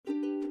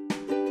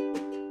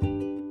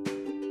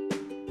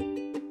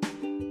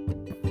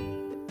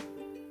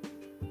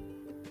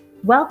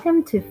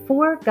Welcome to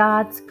For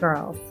God's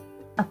Girls,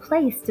 a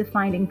place to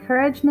find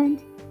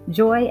encouragement,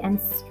 joy, and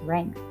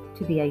strength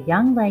to be a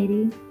young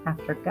lady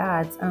after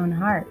God's own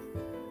heart.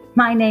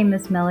 My name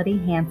is Melody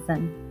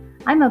Hanson.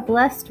 I'm a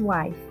blessed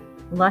wife,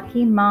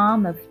 lucky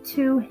mom of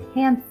 2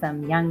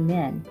 handsome young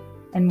men,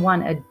 and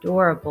 1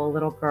 adorable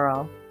little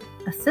girl,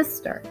 a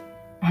sister,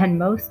 and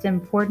most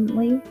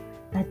importantly,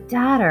 a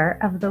daughter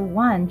of the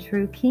one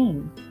true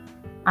King.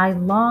 I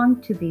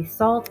long to be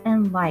salt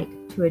and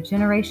light to a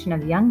generation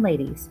of young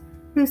ladies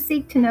who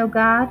seek to know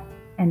God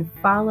and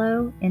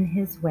follow in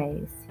His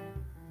ways.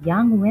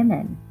 Young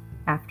women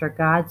after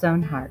God's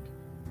own heart.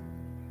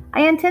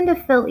 I intend to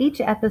fill each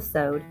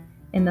episode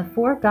in the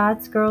For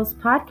God's Girls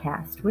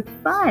podcast with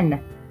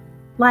fun,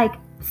 like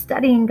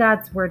studying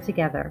God's Word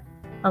together,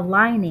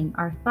 aligning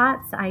our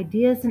thoughts,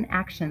 ideas, and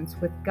actions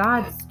with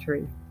God's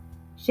truth,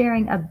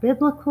 sharing a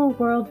biblical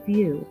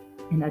worldview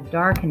in a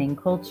darkening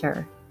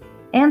culture,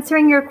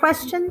 answering your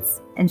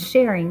questions, and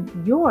sharing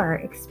your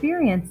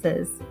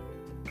experiences.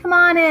 Come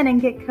on in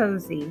and get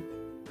cozy.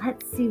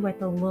 Let's see what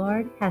the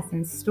Lord has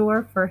in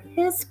store for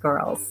His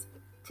girls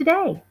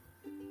today.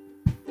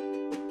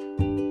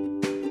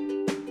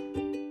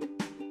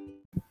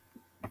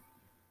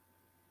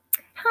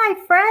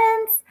 Hi,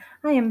 friends.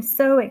 I am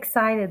so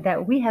excited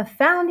that we have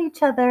found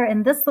each other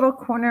in this little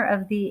corner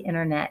of the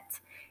internet.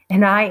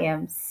 And I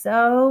am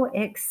so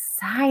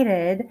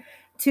excited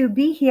to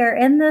be here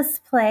in this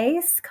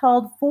place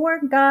called For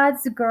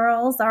God's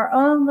Girls, our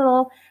own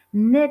little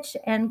niche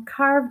and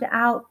carved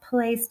out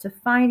place to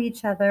find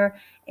each other,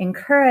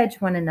 encourage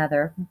one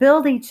another,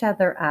 build each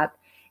other up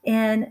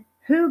in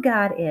who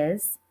God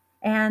is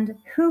and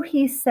who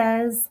He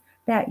says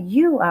that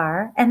you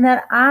are and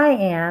that I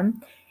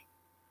am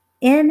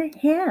in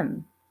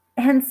Him.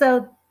 And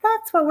so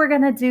that's what we're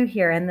going to do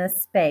here in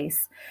this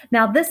space.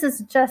 Now, this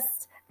is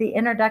just the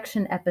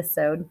introduction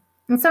episode.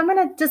 And so I'm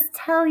going to just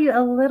tell you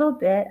a little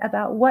bit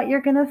about what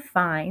you're going to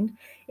find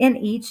in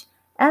each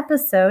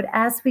episode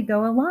as we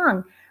go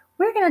along.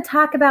 We're going to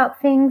talk about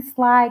things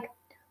like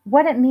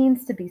what it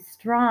means to be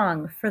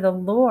strong for the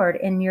Lord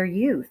in your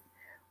youth,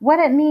 what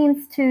it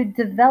means to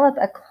develop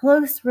a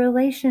close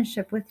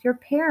relationship with your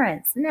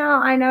parents.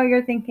 Now, I know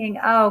you're thinking,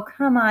 oh,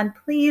 come on,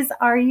 please,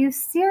 are you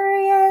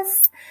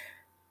serious?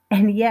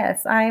 And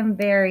yes, I am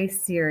very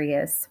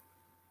serious.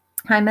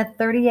 I'm a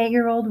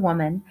 38-year-old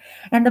woman,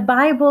 and the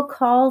Bible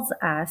calls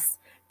us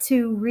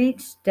to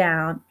reach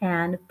down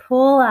and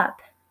pull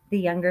up the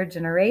younger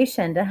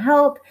generation to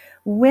help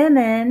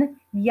women,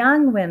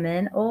 young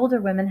women,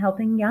 older women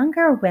helping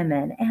younger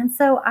women. And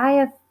so I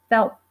have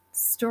felt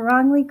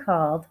strongly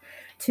called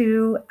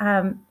to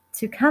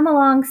come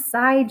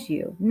alongside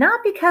you,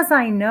 not because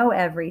I know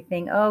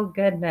everything, oh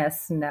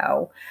goodness,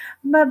 no,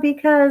 but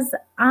because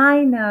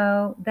I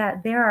know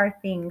that there are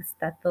things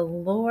that the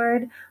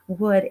Lord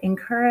would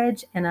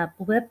encourage and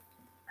uplift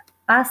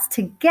us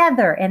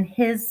together in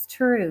His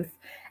truth.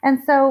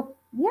 And so,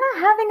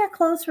 having a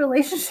close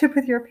relationship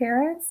with your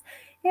parents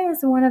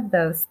is one of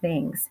those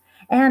things.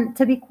 And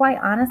to be quite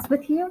honest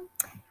with you,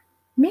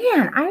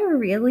 man, I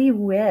really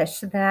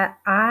wish that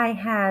I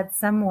had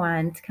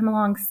someone to come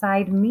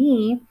alongside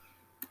me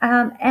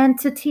and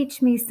to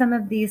teach me some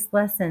of these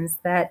lessons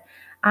that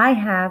I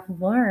have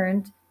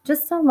learned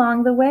just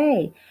along the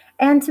way,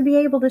 and to be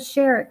able to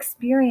share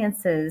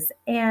experiences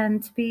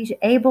and to be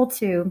able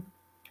to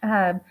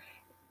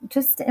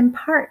just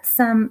impart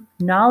some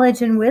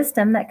knowledge and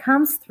wisdom that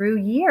comes through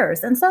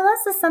years. And so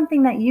this is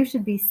something that you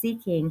should be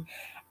seeking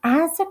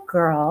as a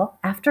girl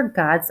after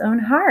God's own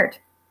heart.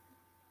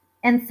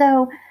 And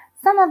so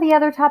some of the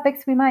other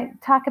topics we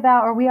might talk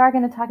about, or we are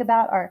going to talk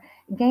about, are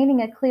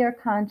gaining a clear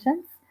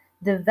conscience,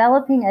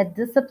 developing a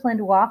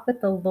disciplined walk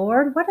with the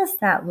Lord. What does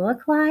that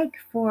look like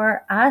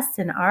for us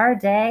in our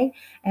day?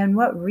 And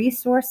what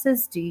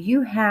resources do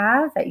you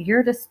have at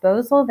your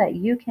disposal that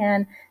you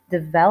can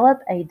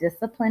develop a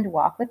disciplined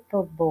walk with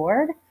the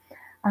Lord?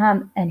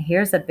 And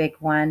here's a big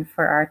one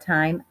for our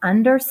time: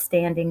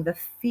 understanding the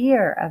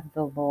fear of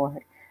the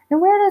Lord. Now,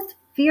 where does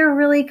fear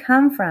really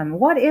come from?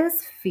 What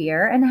is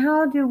fear, and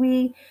how do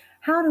we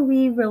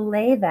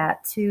relay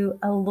that to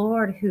a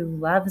Lord who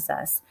loves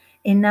us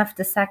enough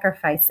to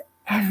sacrifice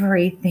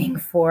everything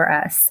for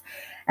us,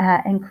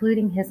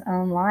 including His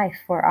own life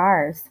for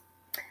ours?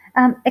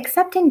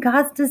 Accepting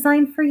God's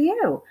design for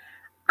you.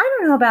 I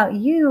don't know about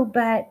you,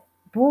 but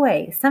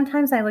boy,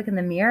 sometimes I look in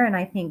the mirror and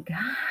I think,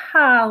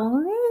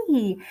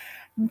 golly,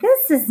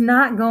 this is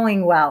not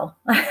going well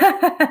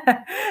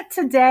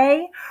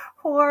today,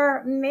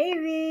 or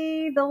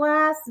maybe the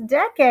last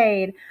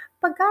decade.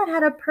 But God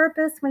had a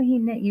purpose when He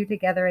knit you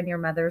together in your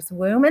mother's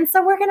womb. And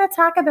so we're going to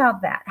talk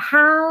about that,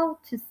 how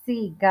to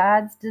see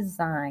God's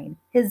design,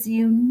 His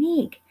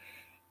unique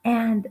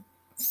and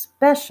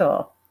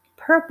special,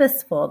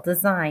 purposeful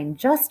design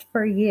just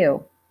for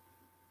you.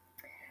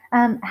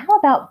 How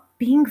about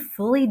being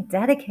fully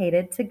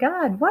dedicated to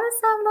God? What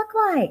does that look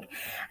like?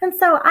 And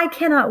so I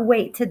cannot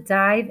wait to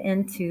dive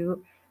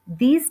into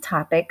these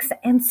topics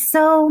and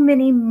so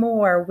many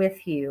more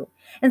with you.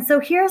 And so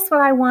here's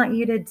what I want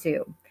you to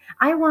do.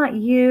 I want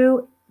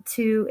you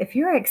if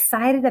you're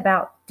excited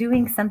about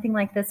doing something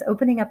like this,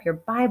 opening up your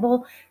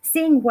Bible,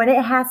 seeing what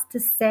it has to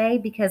say,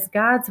 because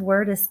God's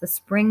word is the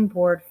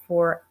springboard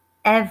for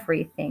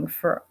everything,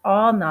 for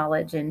all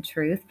knowledge and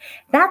truth.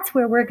 That's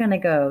where we're going to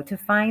go to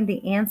find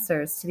the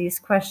answers to these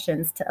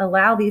questions, to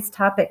allow these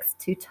topics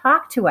to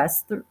talk to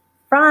us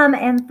from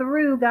and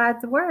through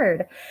God's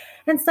word.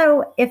 And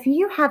so if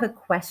you have a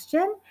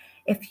question,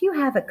 if you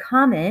have a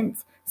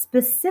comment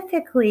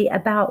specifically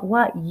about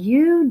what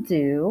you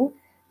do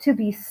to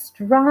be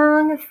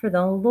strong for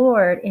the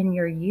Lord in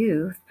your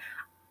youth,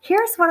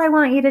 here's what I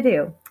want you to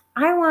do.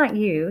 I want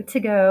you to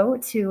go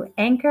to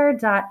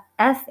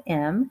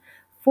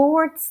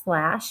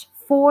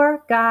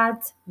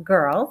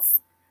anchor.fm/4GodsGirls.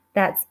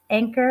 That's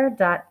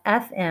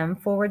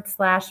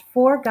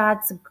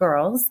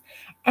anchor.fm/4GodsGirls.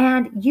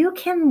 And you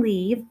can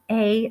leave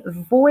a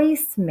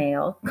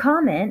voicemail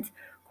comment,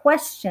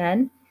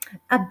 question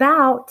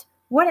about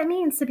what it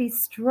means to be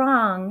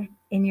strong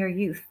in your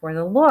youth for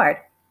the Lord.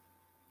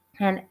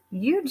 And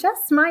you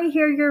just might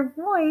hear your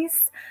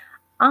voice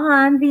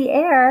on the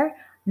air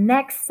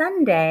next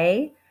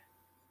Sunday,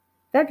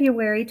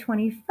 February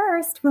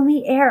 21st, when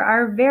we air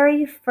our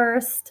very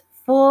first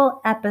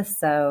full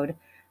episode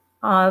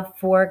of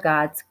For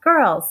God's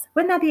Girls.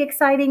 Wouldn't that be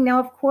exciting? Now,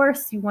 of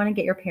course, you want to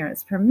get your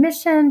parents'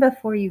 permission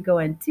before you go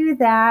and do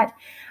that,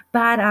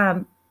 but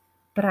I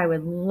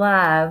would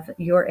love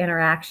your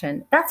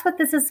interaction. That's what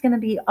this is going to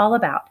be all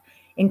about.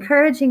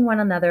 Encouraging one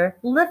another,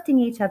 lifting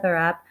each other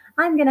up.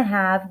 I'm going to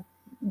have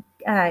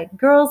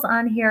girls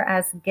on here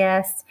as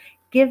guests,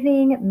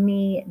 giving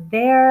me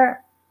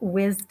their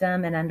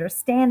wisdom and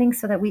understanding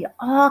so that we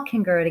all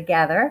can grow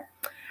together.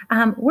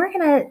 We're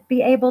going to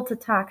be able to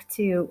talk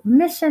to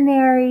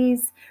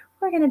missionaries.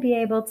 We're going to be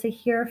able to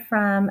hear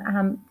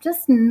from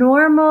just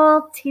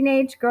normal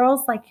teenage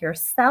girls like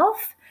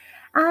yourself.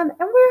 And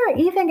we're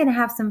even going to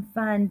have some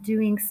fun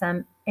doing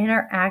some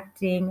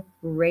interacting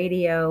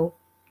radio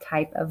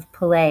type of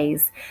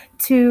plays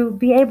to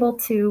be able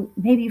to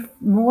maybe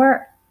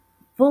more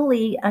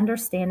fully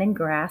understand and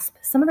grasp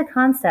some of the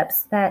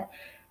concepts that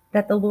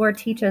the Lord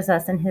teaches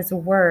us in His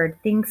Word.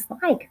 Things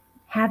like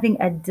having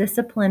a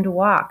disciplined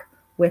walk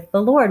with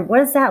the Lord. What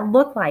does that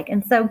look like?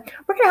 And so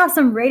we're going to have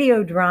some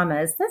radio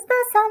dramas. Does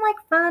that sound like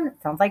fun?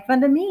 It sounds like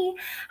fun to me.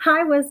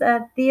 I was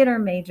a theater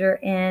major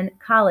in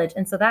college,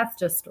 and so that's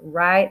just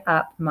right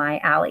up my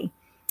alley.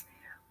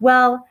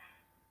 Well,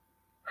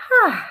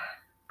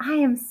 I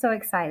am so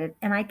excited,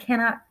 and I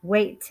cannot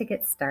wait to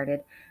get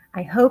started.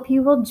 I hope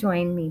you will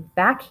join me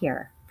back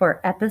here for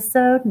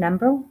episode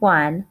number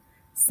 1,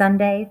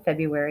 Sunday,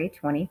 February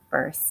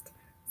 21st.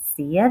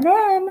 See you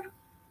then.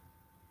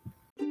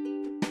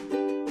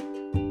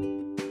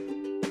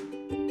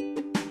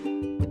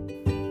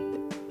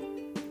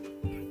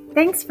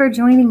 Thanks for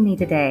joining me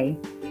today.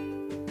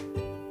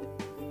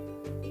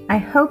 I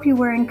hope you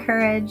were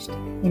encouraged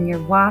in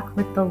your walk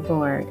with the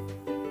Lord.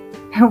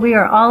 We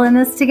are all in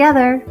this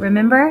together.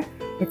 Remember,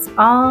 it's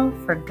all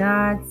for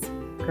God's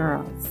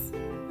girls.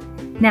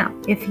 Now,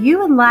 if you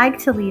would like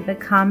to leave a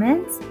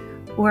comment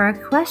or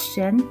a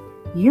question,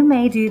 you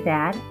may do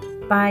that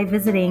by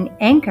visiting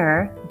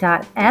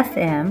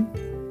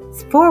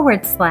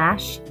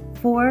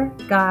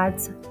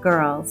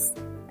anchor.fm/4GodsGirls.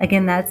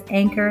 Again, that's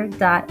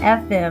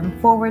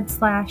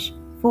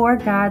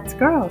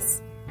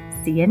anchor.fm/4GodsGirls.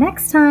 See you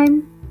next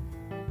time.